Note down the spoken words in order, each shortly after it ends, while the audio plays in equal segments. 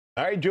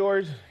All right,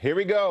 George, here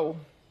we go.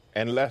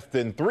 In less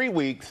than 3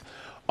 weeks,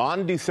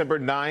 on December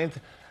 9th,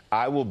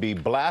 I will be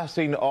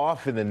blasting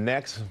off in the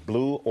next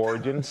Blue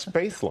Origin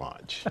space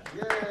launch.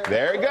 Yeah.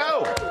 There you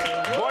go.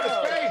 Going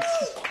to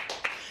space.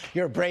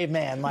 You're a brave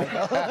man,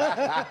 Michael.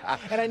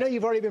 And I know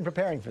you've already been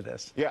preparing for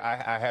this.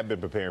 Yeah, I have been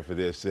preparing for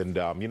this. And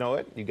you know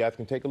what? You guys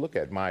can take a look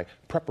at my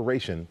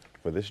preparation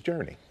for this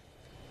journey.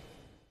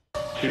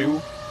 2,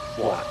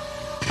 1.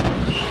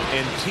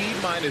 In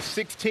T-minus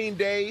 16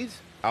 days,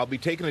 I'll be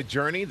taking a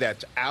journey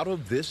that's out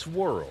of this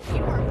world.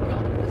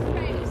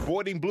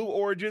 Boarding Blue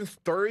Origin's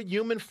third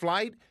human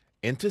flight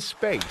into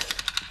space.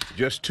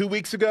 Just 2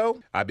 weeks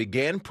ago, I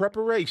began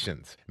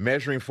preparations,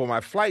 measuring for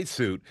my flight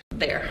suit.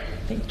 There,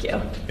 thank you.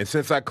 And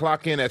since I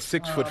clock in at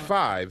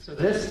 6'5", so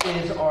this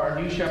is our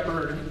New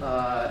Shepard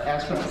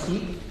astronaut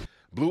seat.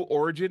 Blue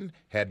Origin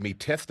had me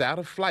test out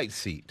a flight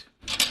seat.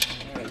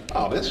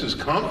 Oh, this is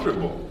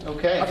comfortable.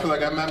 Okay. I feel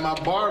like I'm at my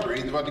barber.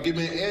 He's about to give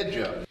me an edge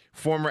up.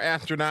 Former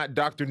astronaut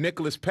Dr.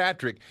 Nicholas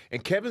Patrick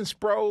and Kevin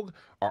Sprague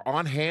are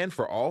on hand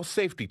for all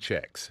safety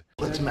checks.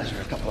 Let's measure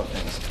a couple of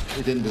things.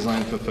 We didn't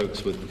design for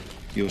folks with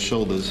your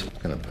shoulders.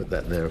 I'm going to put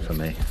that there for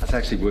me. That's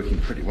actually working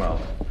pretty well.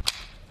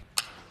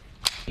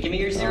 Give me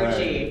your zero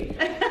G.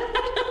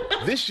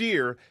 This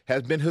year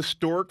has been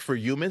historic for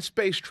human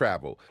space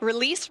travel.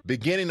 Release.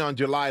 Beginning on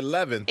July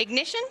 11th.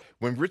 Ignition.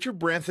 When Richard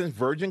Branson's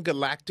Virgin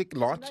Galactic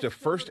launched the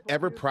first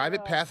ever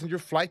private passenger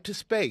flight to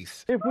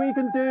space. If we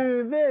can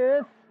do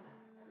this,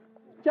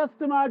 just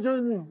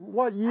imagine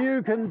what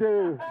you can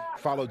do.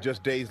 Followed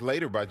just days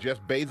later by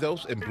Jeff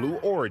Bezos and Blue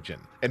Origin.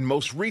 And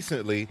most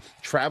recently,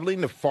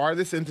 traveling the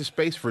farthest into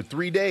space for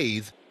 3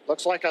 days.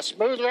 Looks like a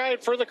smooth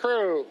ride for the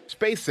crew.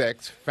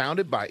 SpaceX,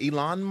 founded by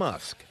Elon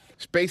Musk.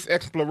 Space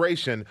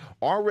exploration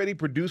already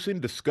producing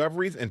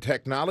discoveries in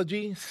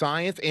technology,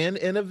 science, and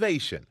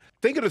innovation.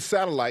 Think of the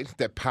satellites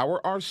that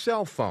power our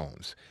cell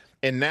phones.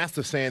 And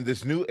NASA saying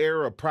this new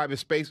era of private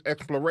space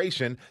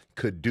exploration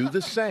could do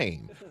the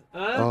same.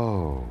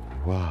 Oh,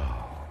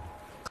 wow.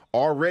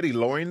 Already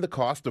lowering the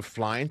cost of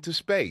flying to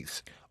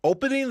space.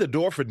 Opening the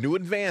door for new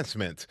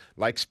advancements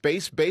like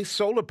space-based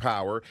solar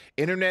power,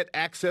 internet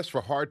access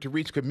for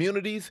hard-to-reach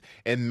communities,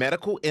 and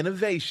medical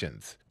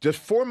innovations. Just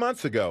 4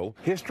 months ago,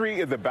 history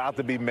is about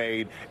to be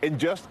made in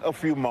just a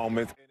few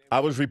moments. I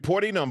was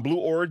reporting on Blue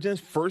Origin's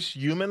first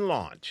human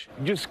launch.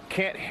 You just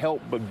can't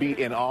help but be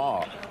in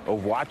awe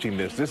of watching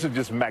this. This is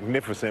just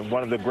magnificent.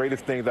 One of the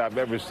greatest things I've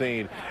ever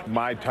seen in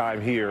my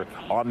time here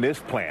on this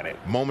planet.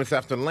 Moments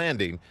after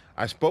landing,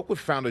 I spoke with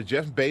founder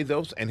Jeff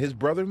Bezos and his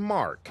brother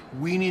Mark.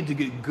 We need to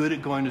get good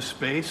at going to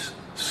space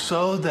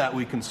so that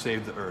we can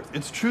save the Earth.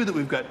 It's true that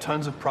we've got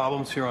tons of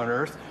problems here on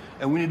Earth,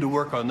 and we need to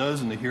work on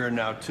those in the here and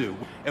now too.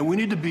 And we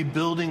need to be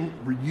building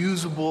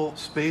reusable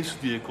space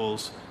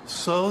vehicles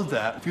so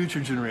that future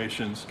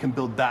generations can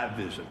build that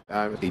vision.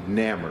 I'm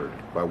enamored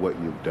by what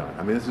you've done.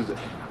 I mean,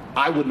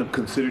 I wouldn't have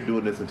considered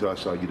doing this until I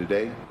saw you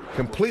today.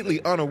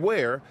 Completely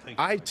unaware,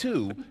 I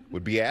too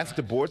would be asked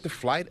to board the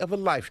flight of a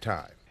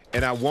lifetime.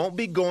 And I won't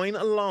be going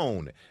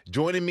alone.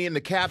 Joining me in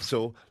the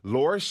capsule,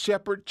 Laura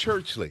Shepard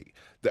Churchley,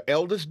 the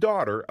eldest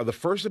daughter of the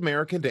first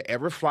American to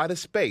ever fly to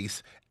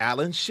space,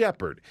 Alan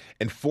Shepard,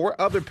 and 4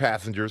 other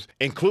passengers,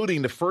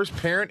 including the first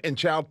parent and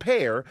child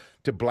pair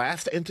to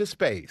blast into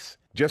space.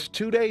 Just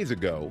 2 days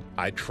ago,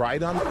 I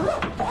tried on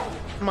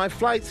my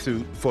flight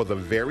suit for the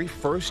very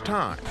first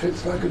time.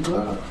 Fits like a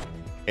glove.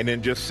 And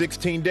in just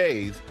 16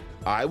 days,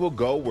 I will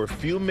go where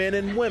few men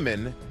and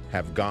women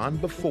have gone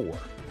before.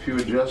 Few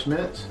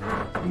adjustments,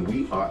 and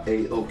we are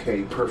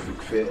A-OK,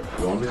 perfect fit.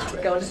 Going to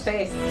space. Going to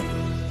space.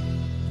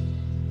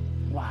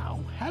 Wow.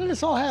 How did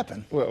this all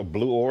happen? Well,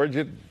 Blue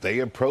Origin, they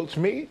approached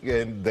me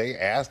and they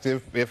asked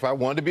if I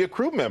wanted to be a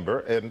crew member.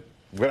 And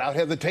without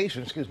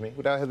hesitation,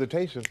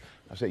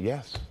 I said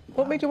yes.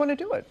 What made you want to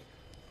do it?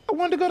 I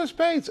wanted to go to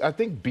space. I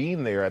think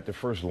being there at the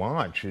first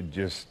launch,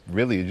 it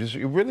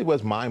really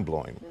was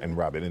mind-blowing, and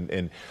Robin.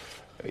 And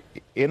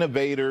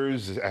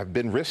innovators have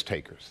been risk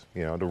takers.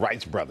 You know, the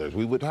Wright brothers.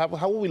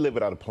 How would we live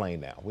without a plane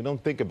now? We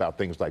don't think about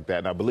things like that.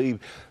 And I believe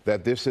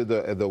that this is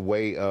the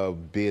way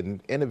of being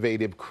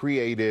innovative,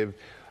 creative,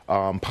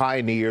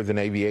 pioneers in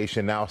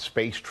aviation, now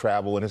space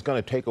travel. And it's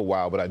going to take a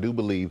while, but I do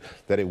believe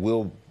that it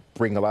will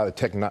bring a lot of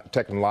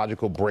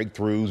technological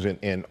breakthroughs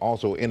and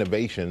also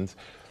innovations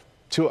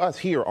to us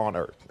here on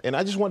Earth. And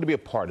I just wanted to be a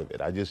part of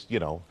it. I just,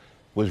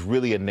 was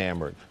really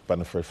enamored by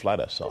the first flight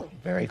I saw.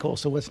 Very cool.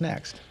 So what's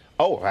next?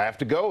 Oh, I have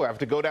to go. I have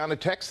to go down to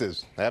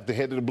Texas. I have to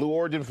head to the Blue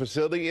Origin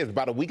facility. It's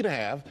about a week and a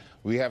half.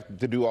 We have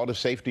to do all the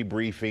safety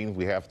briefings.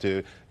 We have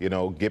to,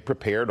 get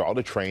prepared, all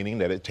the training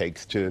that it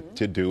takes to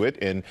do it.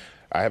 And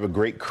I have a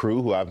great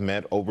crew who I've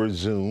met over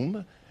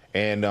Zoom.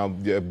 And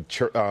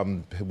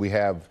we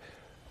have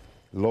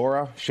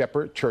Laura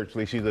Shepard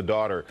Churchley. She's the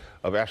daughter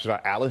of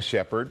astronaut Alan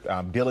Shepard.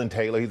 Dylan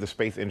Tayler, he's a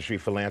space industry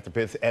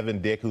philanthropist.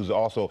 Evan Dick, he's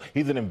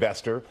an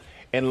investor.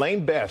 And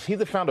Lane Best, he's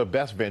the founder of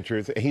Best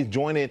Ventures. And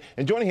joining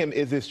him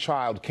is his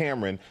child,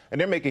 Cameron. And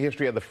they're making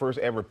history as the first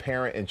ever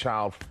parent and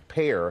child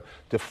pair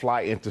to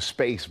fly into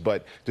space.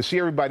 But to see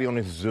everybody on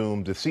this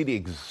Zoom, to see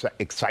the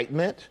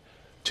excitement,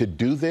 to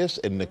do this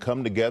and to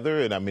come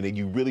together. And I mean,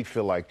 you really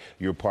feel like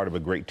you're part of a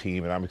great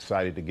team. And I'm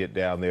excited to get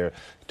down there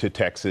to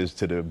Texas,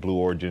 to the Blue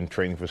Origin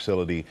training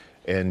facility,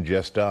 and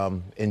just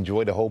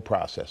enjoy the whole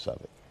process of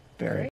it. Very